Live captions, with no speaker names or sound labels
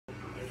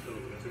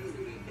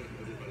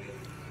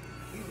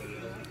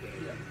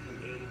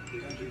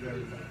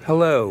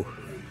Hello,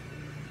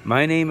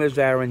 my name is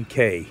Aron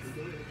Kay.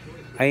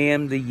 I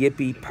am the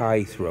Yippie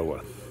Pie Thrower.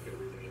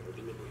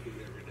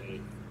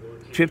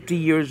 50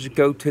 years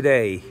ago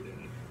today,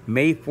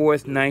 May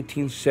 4th,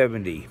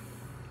 1970,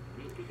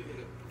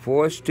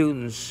 4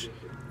 students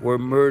were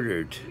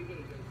murdered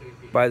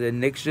by the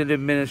Nixon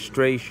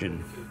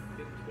administration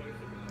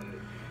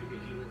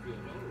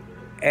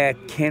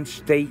at Kent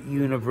State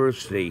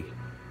University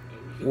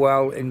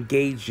while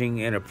engaging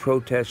in a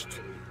protest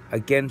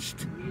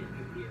against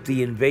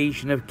the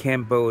invasion of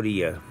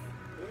Cambodia,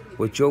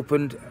 which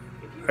opened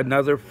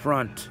another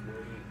front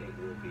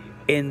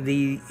in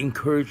the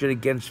incursion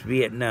against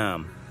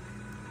Vietnam.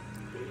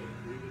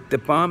 The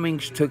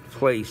bombings took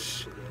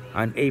place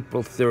on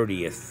April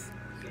 30th,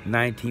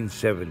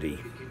 1970.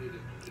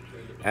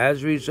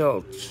 As a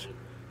result,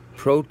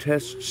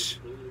 protests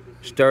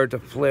started to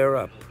flare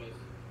up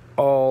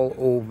all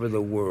over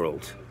the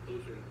world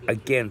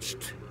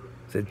against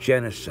the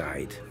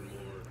genocide.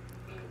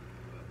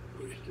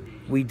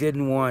 We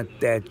didn't want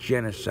that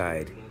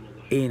genocide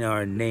in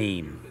our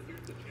name.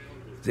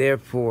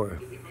 Therefore,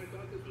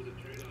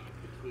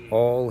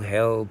 all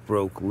hell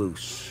broke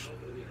loose.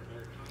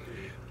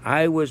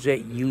 I was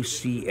at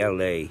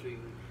UCLA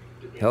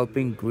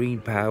helping Green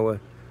Power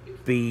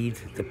feed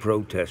the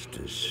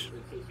protesters.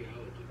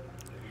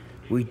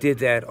 We did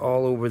that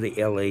all over the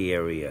LA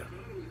area.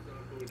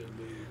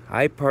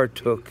 I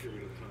partook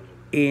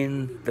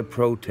in the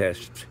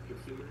protest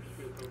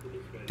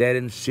that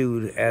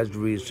ensued as a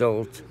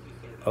result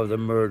of the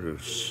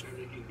murders.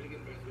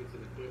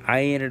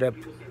 I ended up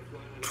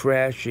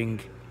trashing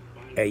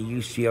at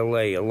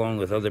UCLA along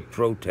with other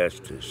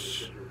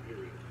protesters.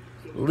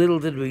 Little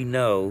did we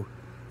know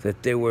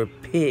that there were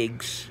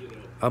pigs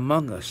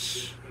among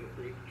us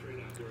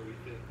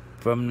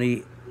from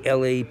the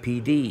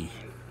LAPD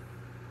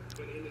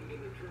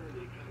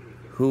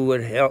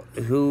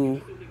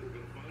who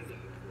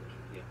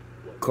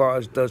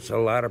caused us a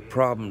lot of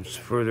problems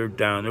further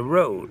down the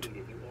road.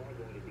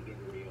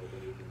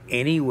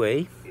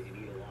 Anyway,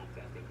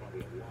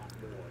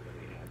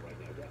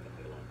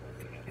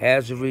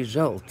 as a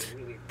result,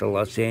 the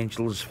Los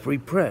Angeles Free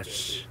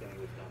Press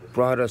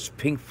brought us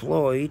Pink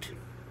Floyd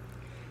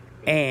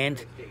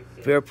and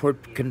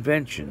Fairport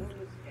Convention,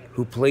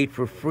 who played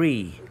for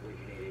free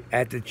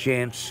at the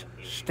Chance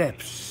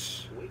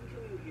Steps.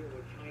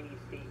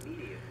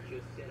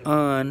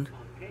 On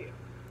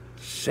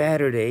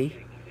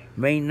Saturday,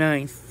 May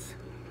 9th,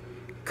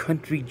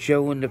 Country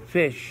Joe and the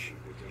Fish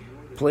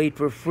played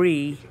for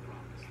free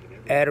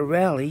at a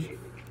rally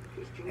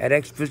at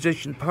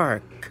Exposition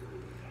Park,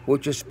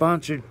 which is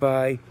sponsored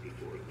by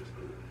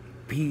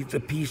the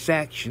Peace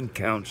Action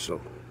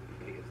Council.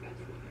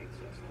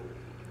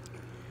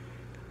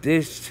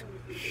 This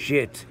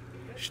shit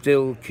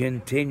still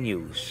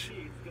continues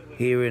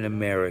here in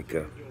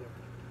America.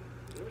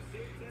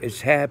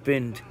 It's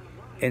happened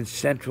in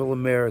Central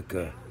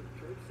America.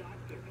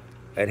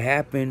 It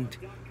happened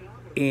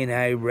in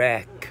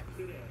Iraq.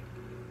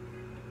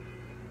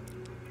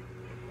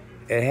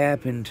 It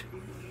happened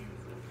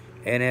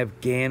in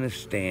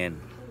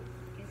Afghanistan.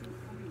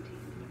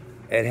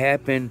 It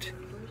happened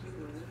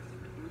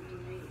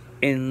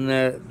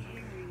in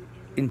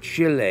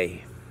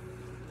Chile.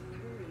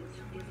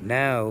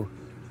 Now,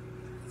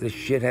 the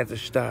shit had to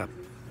stop.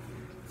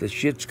 The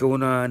shit's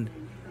going on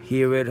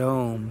here at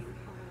home,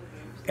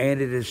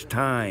 and it is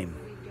time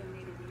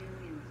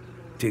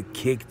to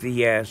kick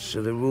the ass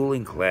of the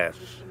ruling class,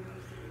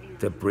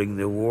 to bring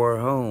the war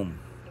home.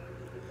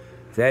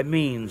 That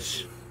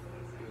means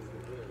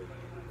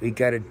we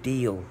gotta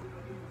deal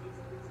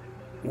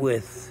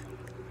with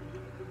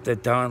the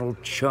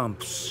Donald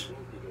Trumps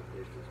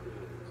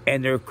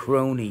and their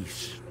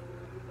cronies.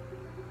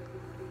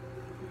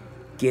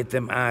 Get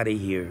them out of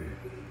here,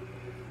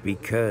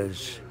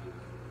 because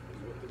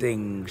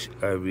things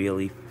are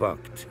really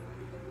fucked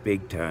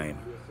big time.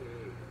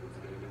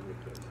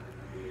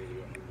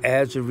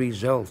 As a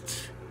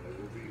result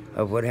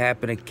of what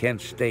happened at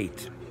Kent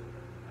State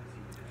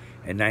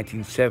in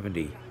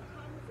 1970,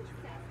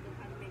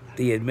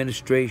 the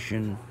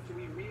administration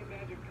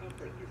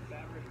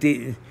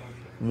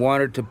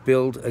wanted to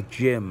build a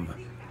gym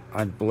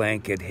on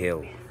Blanket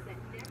Hill.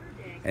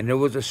 And there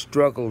was a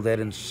struggle that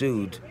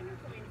ensued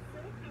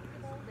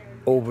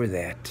over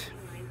that.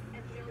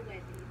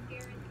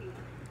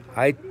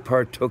 I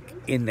partook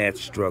in that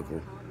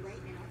struggle.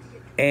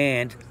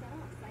 And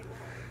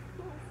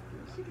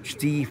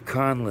Steve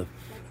Conliffe,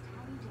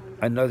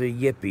 another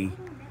yippie,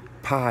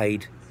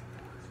 pied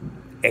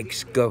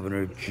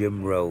ex-governor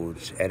Jim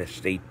Rhodes at a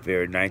state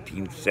fair in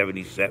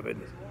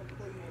 1977.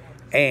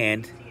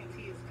 And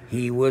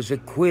he was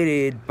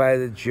acquitted by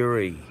the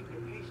jury.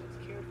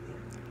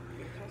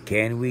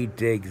 Can we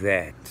dig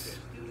that?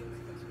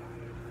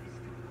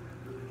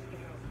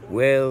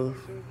 Well,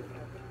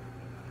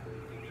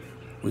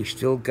 we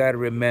still got to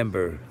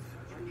remember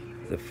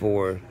the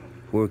 4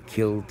 who were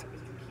killed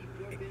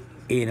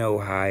in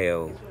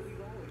Ohio.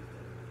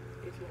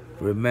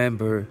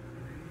 Remember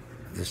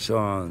the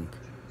song,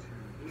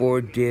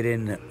 4 did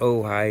in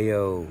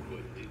Ohio.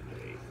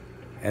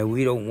 And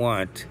we don't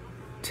want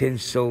tin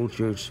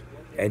soldiers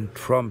and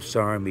Trump's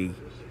army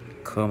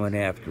coming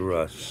after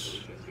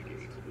us.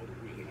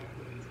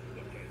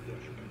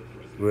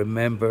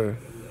 Remember,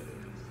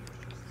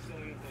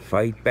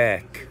 fight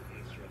back.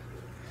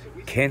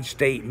 Kent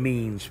State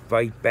means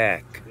fight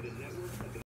back.